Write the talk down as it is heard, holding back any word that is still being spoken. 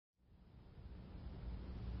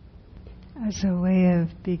As a way of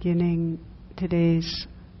beginning today's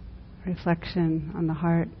reflection on the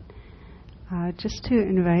heart, just to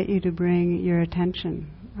invite you to bring your attention,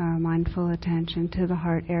 mindful attention, to the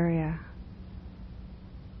heart area.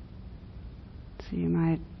 So you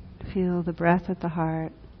might feel the breath at the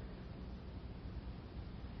heart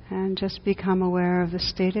and just become aware of the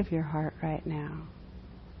state of your heart right now.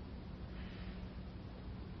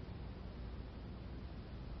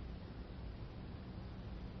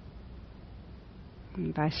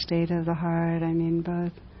 And by state of the heart, I mean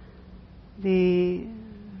both the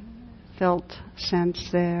felt sense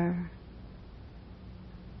there,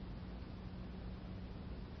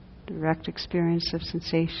 direct experience of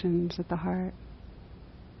sensations at the heart,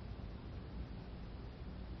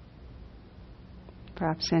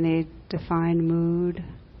 perhaps any defined mood,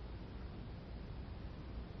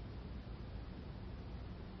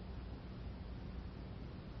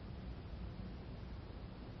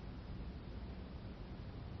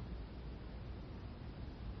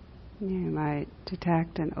 you might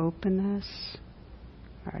detect an openness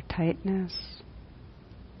or a tightness,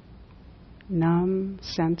 numb,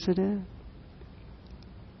 sensitive.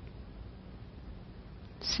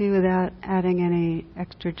 See, without adding any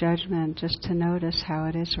extra judgment, just to notice how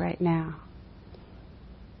it is right now.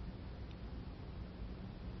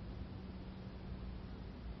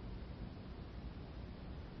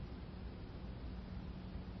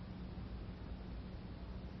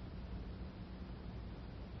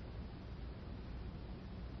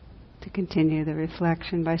 To continue the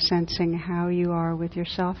reflection by sensing how you are with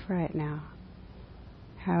yourself right now.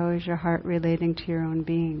 How is your heart relating to your own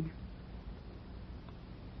being?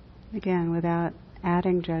 Again, without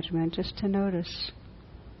adding judgment, just to notice.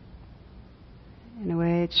 In a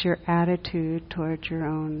way, it's your attitude towards your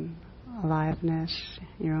own aliveness,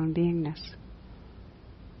 your own beingness.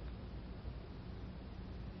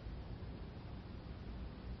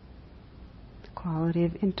 The quality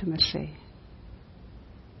of intimacy.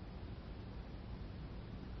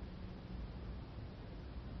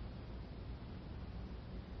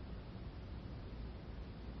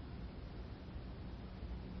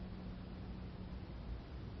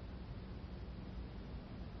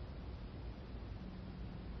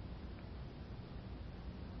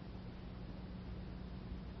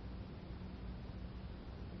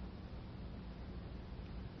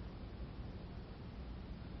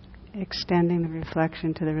 Extending the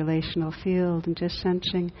reflection to the relational field and just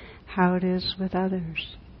sensing how it is with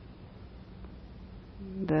others.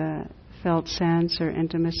 The felt sense or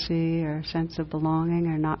intimacy or sense of belonging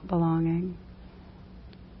or not belonging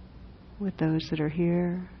with those that are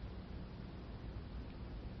here.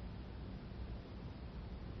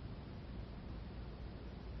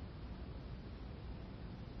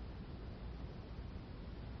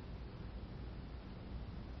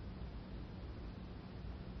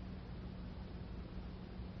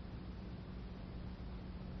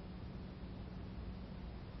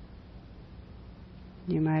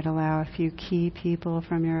 You might allow a few key people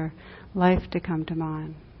from your life to come to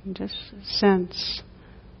mind. And just sense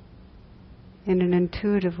in an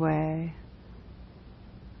intuitive way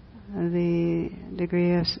the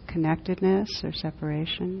degree of connectedness or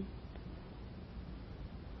separation.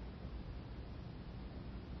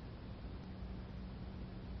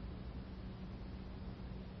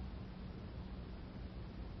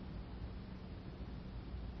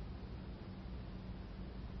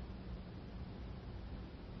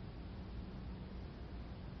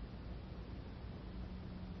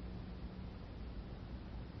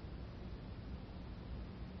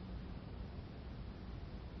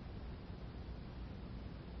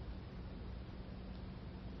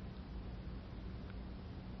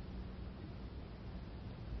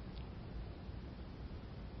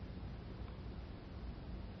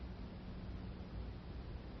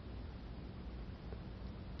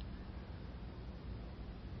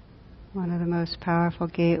 One of the most powerful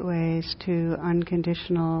gateways to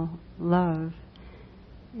unconditional love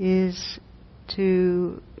is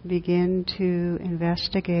to begin to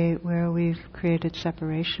investigate where we've created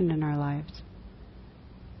separation in our lives.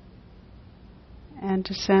 And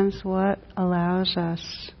to sense what allows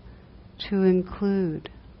us to include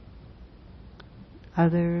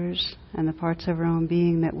others and the parts of our own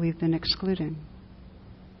being that we've been excluding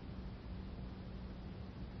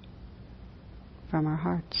from our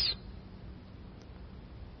hearts.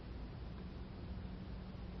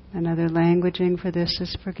 Another languaging for this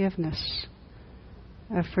is forgiveness.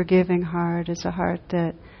 A forgiving heart is a heart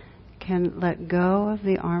that can let go of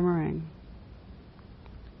the armoring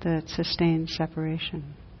that sustains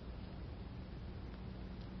separation.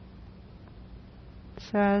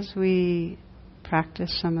 So as we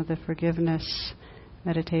practice some of the forgiveness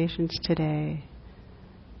meditations today,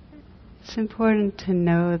 it's important to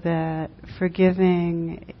know that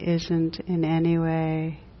forgiving isn't in any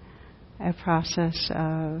way a process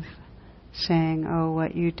of saying, oh,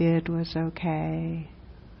 what you did was okay.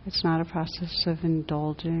 It's not a process of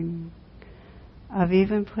indulging, of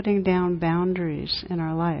even putting down boundaries in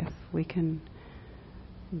our life. We can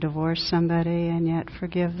divorce somebody and yet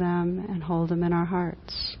forgive them and hold them in our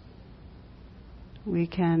hearts. We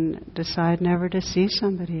can decide never to see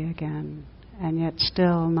somebody again and yet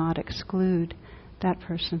still not exclude that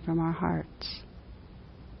person from our hearts.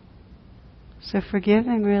 So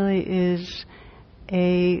forgiving really is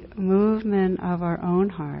a movement of our own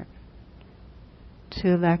heart to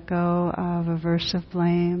let go of aversive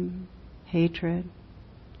blame, hatred.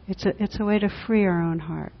 It's a way to free our own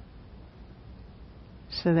heart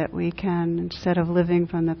so that we can, instead of living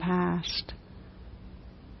from the past,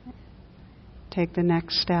 take the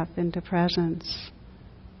next step into presence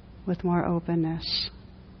with more openness.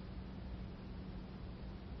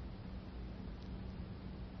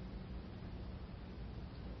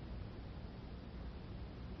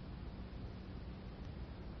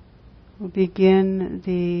 We'll begin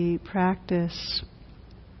the practice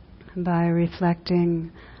by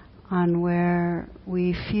reflecting on where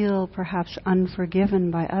we feel perhaps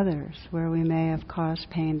unforgiven by others, where we may have caused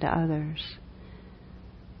pain to others.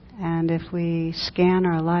 And if we scan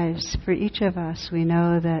our lives, for each of us, we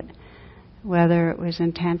know that whether it was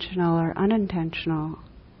intentional or unintentional,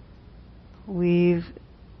 we've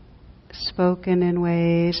spoken in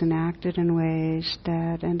ways and acted in ways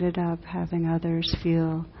that ended up having others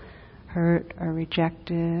feel hurt or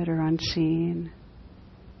rejected or unseen,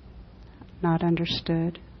 not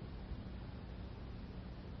understood.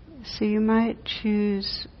 So you might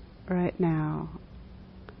choose right now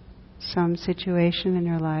some situation in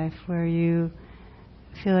your life where you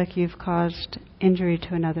feel like you've caused injury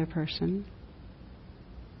to another person.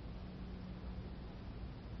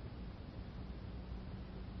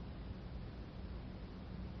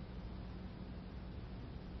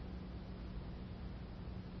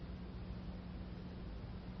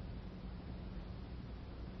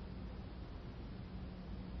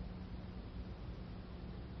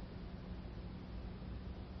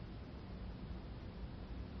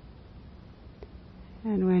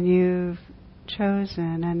 And when you've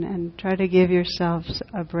chosen, and try to give yourselves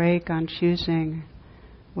a break on choosing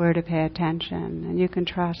where to pay attention. And you can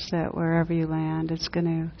trust that wherever you land, it's going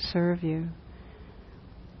to serve you.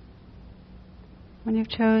 When you've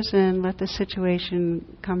chosen, let the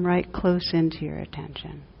situation come right close into your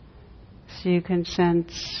attention. So you can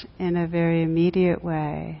sense in a very immediate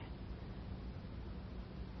way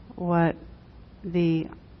what the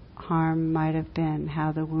harm might have been,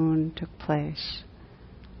 how the wound took place.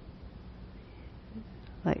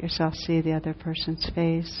 Let yourself see the other person's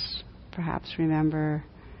face. Perhaps remember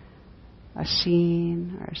a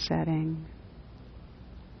scene or a setting.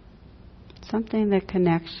 Something that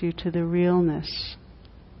connects you to the realness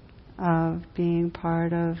of being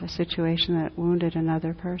part of a situation that wounded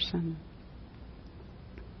another person.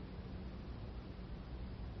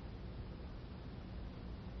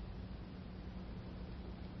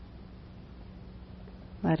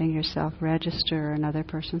 Letting yourself register another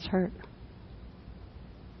person's hurt.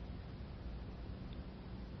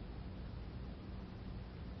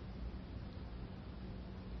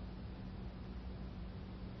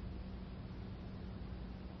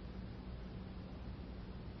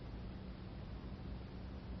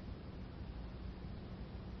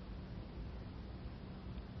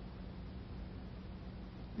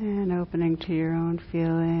 And opening to your own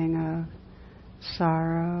feeling of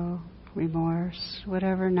sorrow, remorse,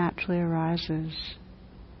 whatever naturally arises.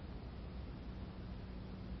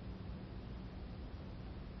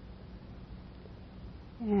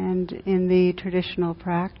 And in the traditional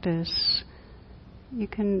practice, you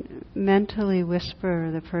can mentally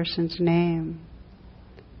whisper the person's name.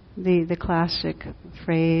 The classic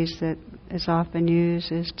phrase that is often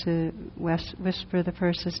used is to whisper the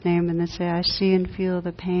person's name and then say, I see and feel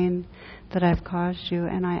the pain that I've caused you,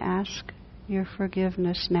 and I ask your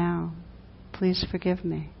forgiveness now. Please forgive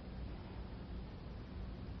me.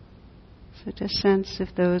 So just sense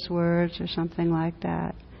if those words or something like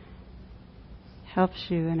that helps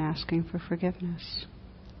you in asking for forgiveness.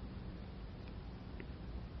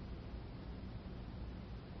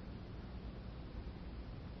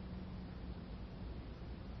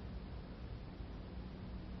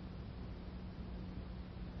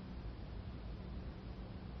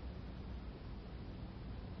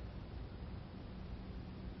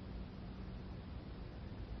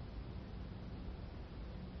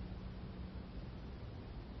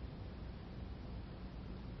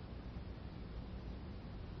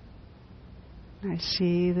 I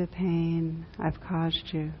see the pain I've caused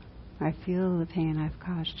you. I feel the pain I've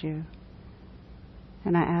caused you.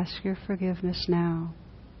 And I ask your forgiveness now.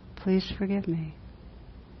 Please forgive me.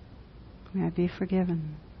 May I be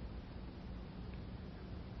forgiven.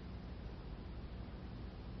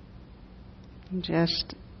 And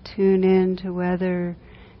just tune in to whether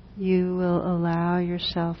you will allow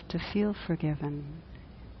yourself to feel forgiven.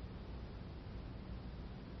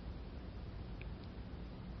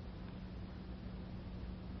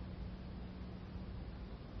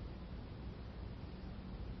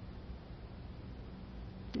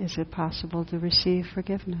 Is it possible to receive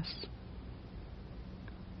forgiveness?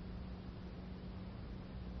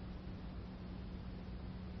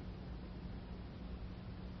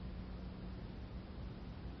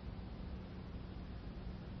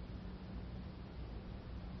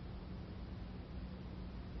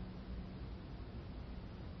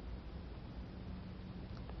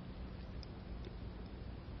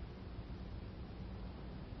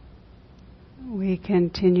 We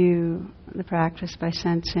continue the practice by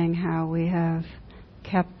sensing how we have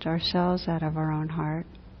kept ourselves out of our own heart,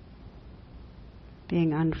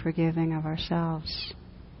 being unforgiving of ourselves.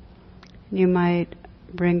 You might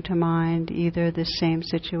bring to mind either the same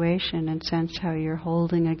situation and sense how you're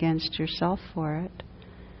holding against yourself for it,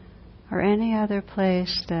 or any other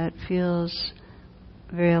place that feels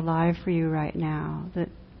very alive for you right now, that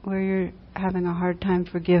where you're having a hard time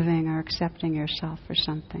forgiving or accepting yourself for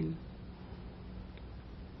something.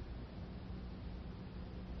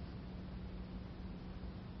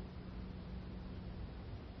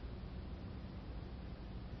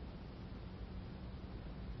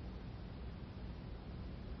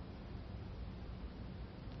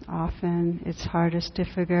 Often it's hardest to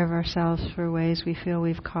forgive ourselves for ways we feel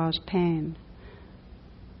we've caused pain.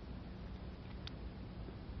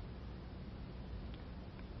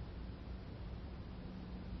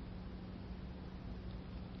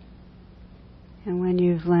 And when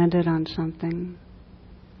you've landed on something,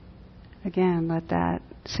 again, let that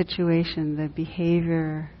situation, the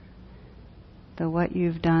behavior, the what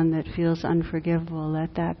you've done that feels unforgivable,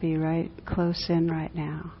 let that be right close in right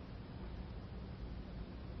now.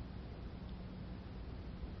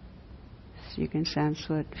 So you can sense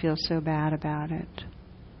what feels so bad about it.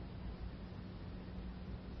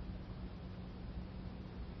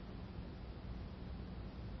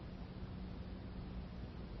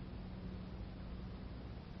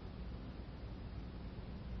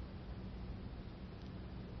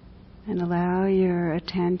 And allow your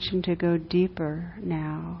attention to go deeper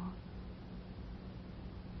now.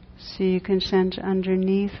 So you can sense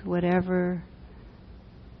underneath whatever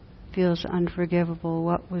feels unforgivable,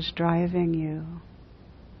 what was driving you?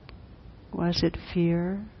 Was it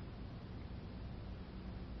fear?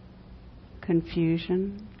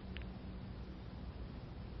 Confusion?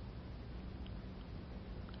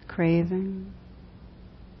 Craving?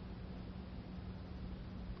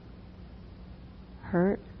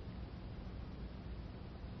 Hurt?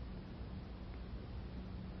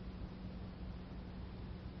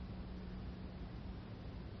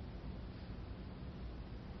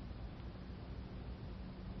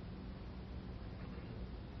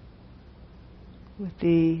 With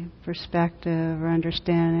the perspective or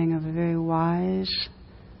understanding of a very wise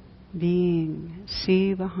being,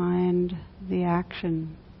 see behind the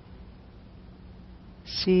action,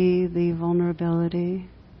 see the vulnerability,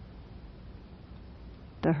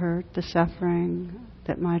 the hurt, the suffering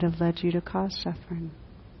that might have led you to cause suffering.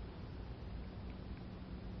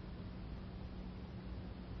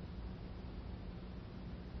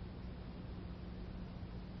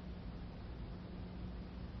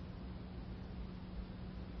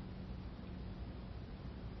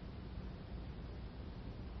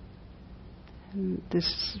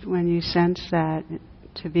 This, when you sense that,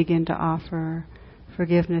 to begin to offer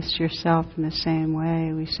forgiveness to yourself in the same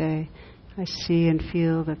way. We say, I see and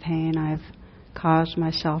feel the pain I've caused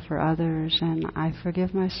myself or others, and I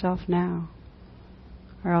forgive myself now.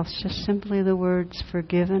 Or else just simply the words,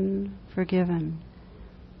 forgiven, forgiven.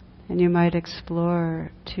 And you might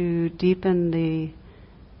explore to deepen the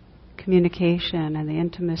communication and the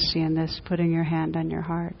intimacy in this, putting your hand on your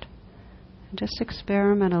heart. Just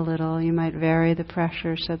experiment a little. You might vary the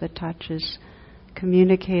pressure so the touch is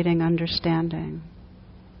communicating understanding.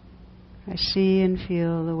 I see and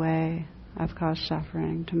feel the way I've caused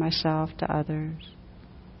suffering to myself, to others.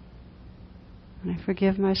 And I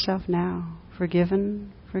forgive myself now.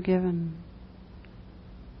 Forgiven, forgiven.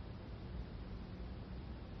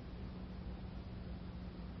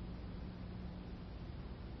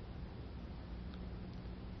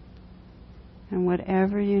 And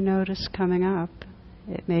whatever you notice coming up,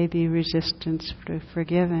 it may be resistance to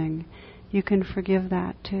forgiving, you can forgive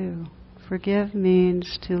that too. Forgive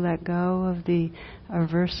means to let go of the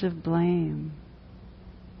aversive blame.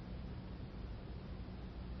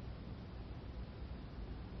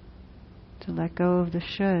 To let go of the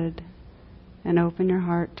should and open your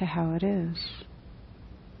heart to how it is.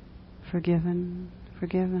 Forgiven,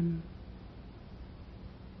 forgiven.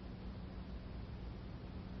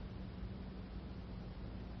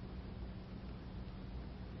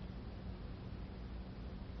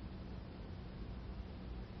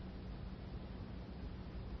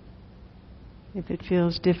 If it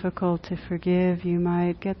feels difficult to forgive, you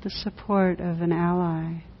might get the support of an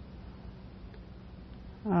ally,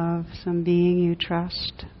 of some being you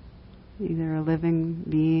trust, either a living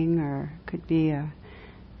being or could be a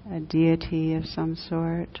deity of some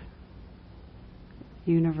sort,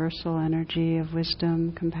 universal energy of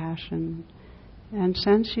wisdom, compassion, and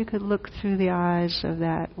sense you could look through the eyes of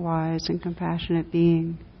that wise and compassionate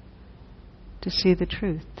being to see the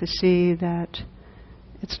truth, to see that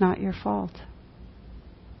it's not your fault.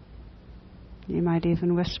 You might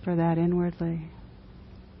even whisper that inwardly.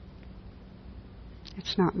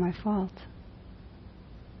 It's not my fault.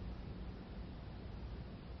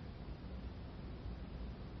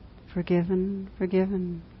 Forgiven,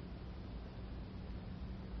 forgiven.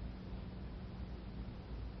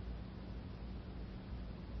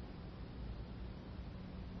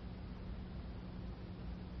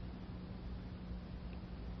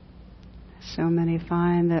 So many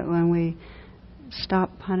find that when we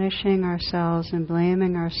stop punishing ourselves and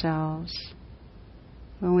blaming ourselves,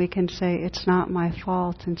 when we can say, it's not my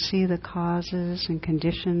fault, and see the causes and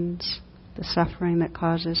conditions, the suffering that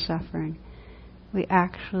causes suffering, we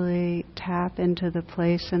actually tap into the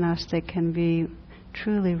place in us that can be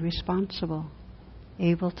truly responsible,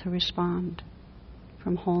 able to respond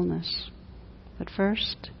from wholeness. But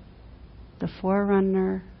first, the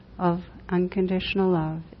forerunner of unconditional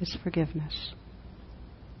love is forgiveness.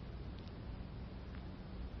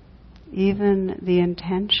 Even the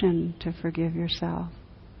intention to forgive yourself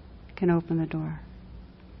can open the door.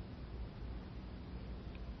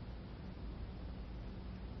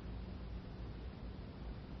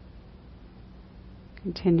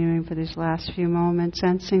 Continuing for these last few moments,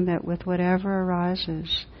 sensing that with whatever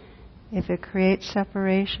arises, if it creates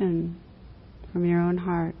separation from your own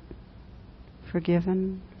heart,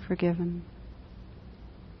 forgiven, forgiven.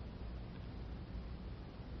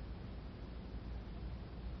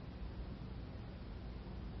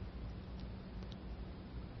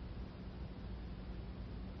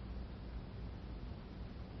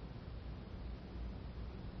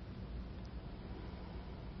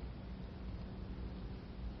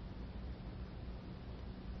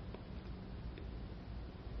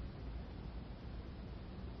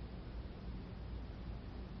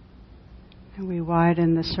 And we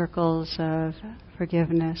widen the circles of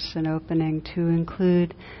forgiveness and opening to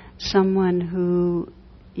include someone who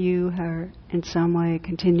you are in some way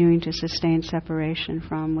continuing to sustain separation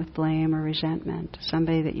from with blame or resentment,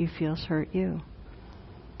 somebody that you feel's hurt you.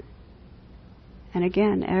 And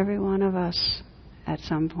again, every one of us at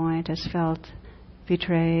some point has felt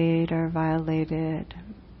betrayed or violated,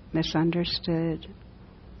 misunderstood,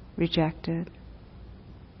 rejected.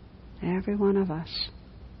 Every one of us.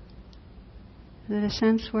 There's a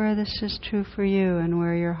sense where this is true for you and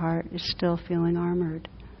where your heart is still feeling armored.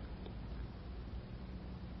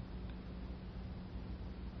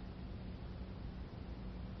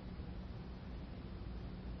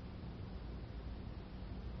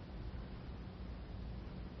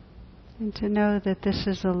 And to know that this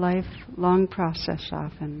is a lifelong process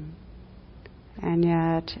often. And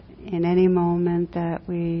yet, in any moment that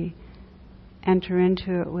we enter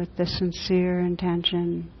into it with the sincere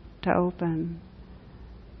intention to open,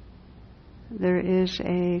 there is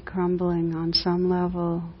a crumbling on some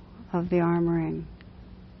level of the armoring,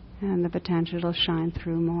 and the potential to shine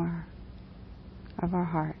through more of our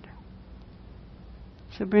heart.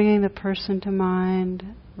 So bringing the person to mind,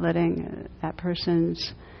 letting that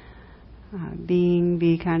person's being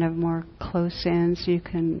be kind of more close in so you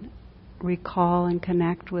can recall and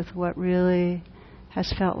connect with what really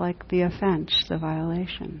has felt like the offense, the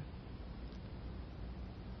violation.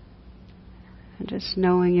 And just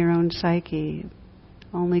knowing your own psyche,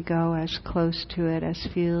 only go as close to it as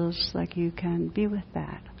feels like you can be with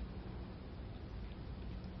that.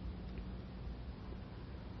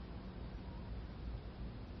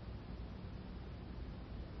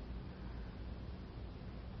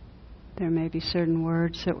 There may be certain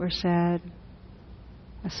words that were said,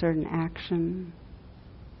 a certain action,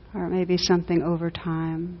 or it may be something over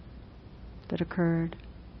time that occurred.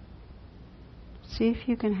 See if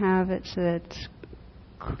you can have it so that it's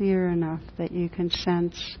clear enough that you can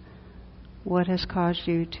sense what has caused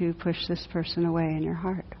you to push this person away in your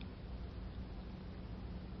heart.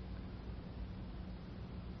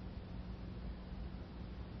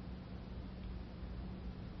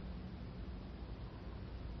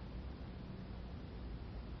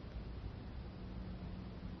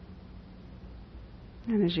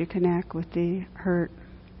 And as you connect with the hurt,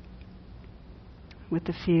 with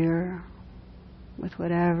the fear, with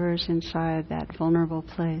whatever's inside that vulnerable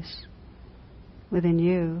place within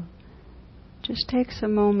you, just take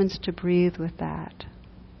some moments to breathe with that.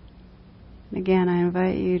 And again, I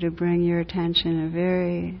invite you to bring your attention in a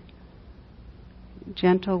very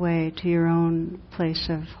gentle way to your own place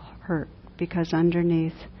of hurt, because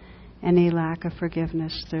underneath any lack of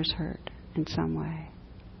forgiveness, there's hurt in some way.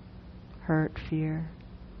 Hurt, fear.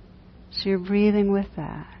 So you're breathing with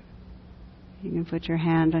that. You can put your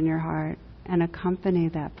hand on your heart and accompany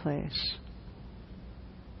that place.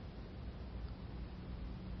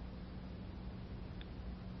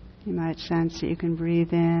 You might sense that you can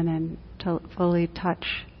breathe in and fully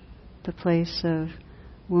touch the place of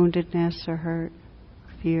woundedness or hurt,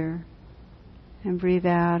 fear. And breathe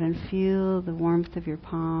out and feel the warmth of your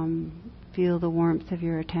palm, feel the warmth of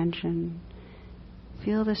your attention.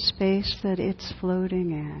 Feel the space that it's floating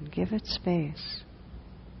in. Give it space.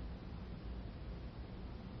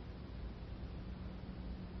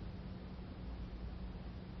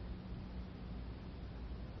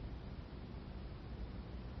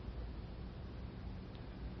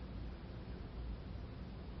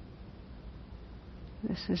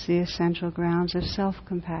 This is the essential grounds of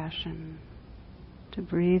self-compassion. To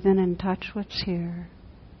breathe in and touch what's here.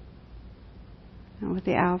 And with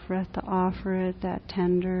the out-breath to offer it that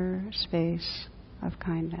tender space of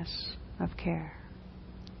kindness, of care.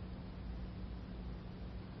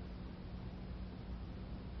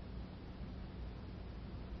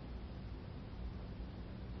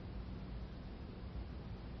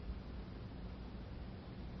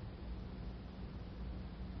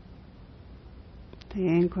 The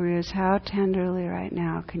inquiry is, how tenderly right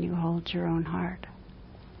now can you hold your own heart?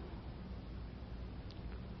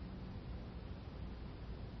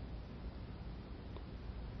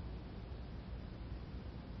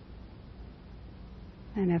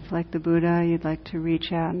 And if, like the Buddha, you'd like to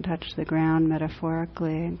reach out and touch the ground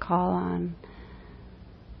metaphorically and call on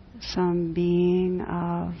some being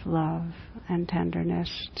of love and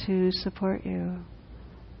tenderness to support you,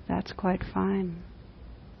 that's quite fine.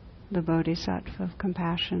 The Bodhisattva of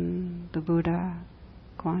compassion, the Buddha,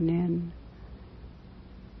 Kuan Yin,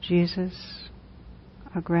 Jesus,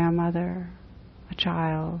 a grandmother, a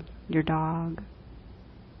child, your dog.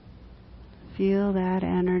 Feel that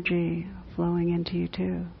energy flowing into you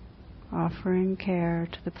too, offering care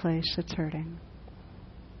to the place that's hurting.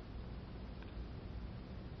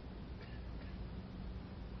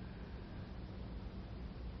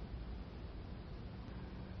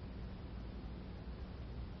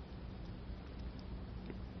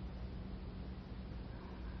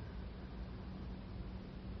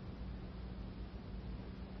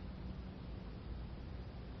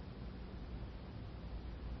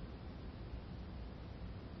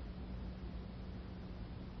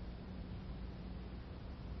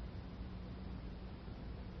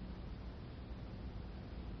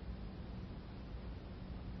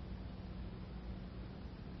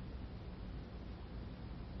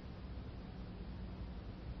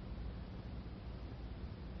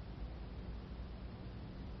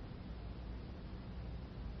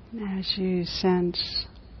 As you sense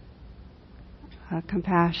a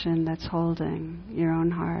compassion that's holding your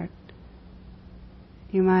own heart,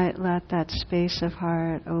 you might let that space of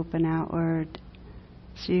heart open outward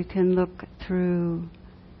so you can look through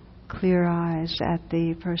clear eyes at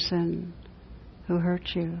the person who hurt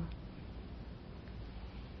you.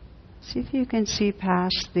 See if you can see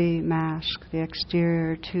past the mask, the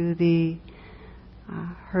exterior, to the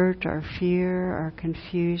hurt or fear or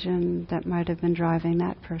confusion that might have been driving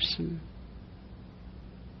that person.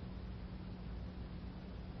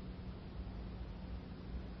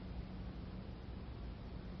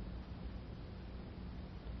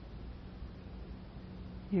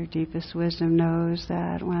 Your deepest wisdom knows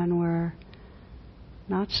that when we're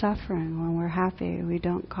not suffering, when we're happy, we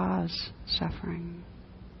don't cause suffering.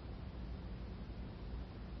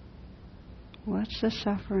 What's the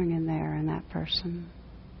suffering in there in that person?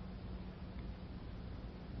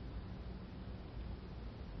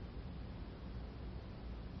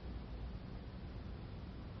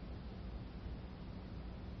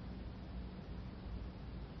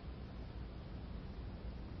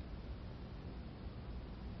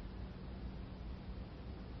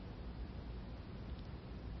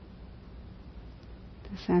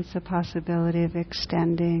 sense the possibility of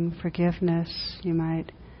extending forgiveness. You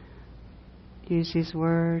might use these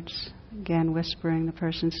words, again whispering the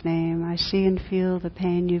person's name. I see and feel the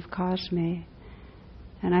pain you've caused me,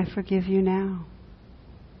 and I forgive you now.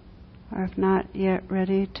 Or if not yet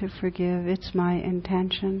ready to forgive, it's my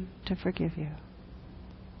intention to forgive you.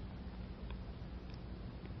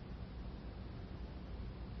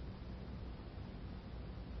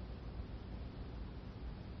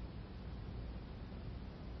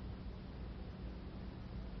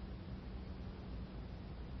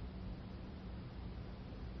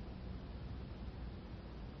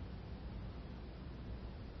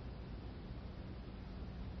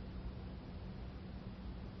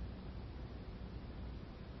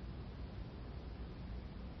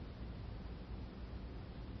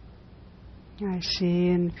 I see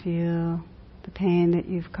and feel the pain that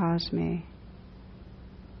you've caused me,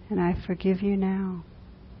 and I forgive you now.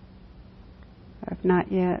 If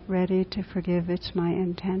not yet ready to forgive, it's my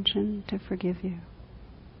intention to forgive you.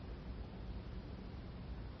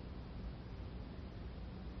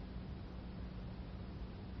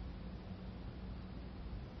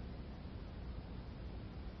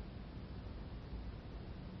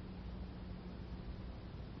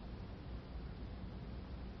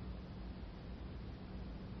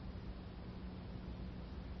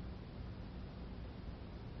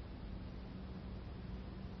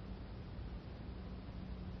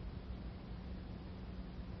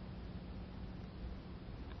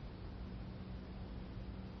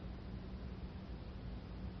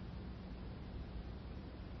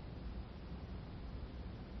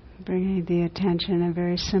 Bringing the attention in a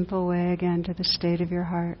very simple way again to the state of your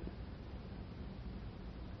heart.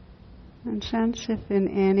 And sense if in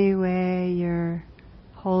any way you're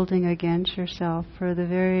holding against yourself for the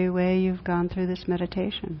very way you've gone through this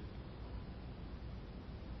meditation.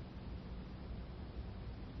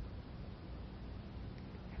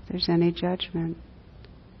 If there's any judgment,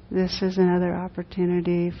 this is another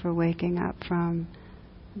opportunity for waking up from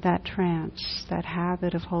that trance, that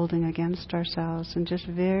habit of holding against ourselves, and just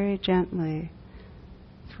very gently,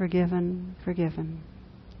 forgiven, forgiven.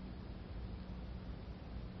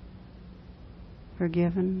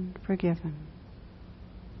 Forgiven, forgiven.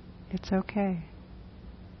 It's okay.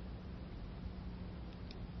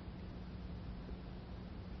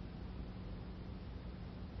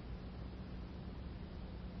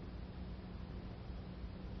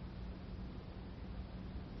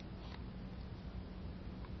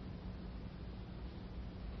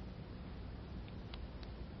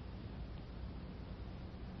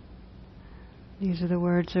 These are the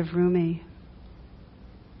words of Rumi.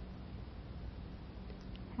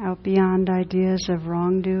 Out beyond ideas of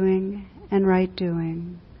wrongdoing and right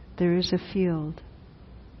doing, there is a field.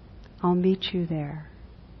 I'll meet you there.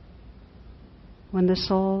 When the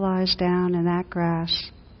soul lies down in that grass,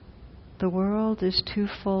 the world is too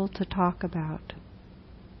full to talk about.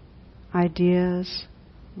 Ideas,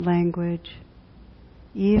 language,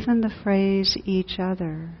 even the phrase each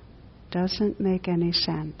other doesn't make any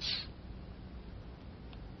sense.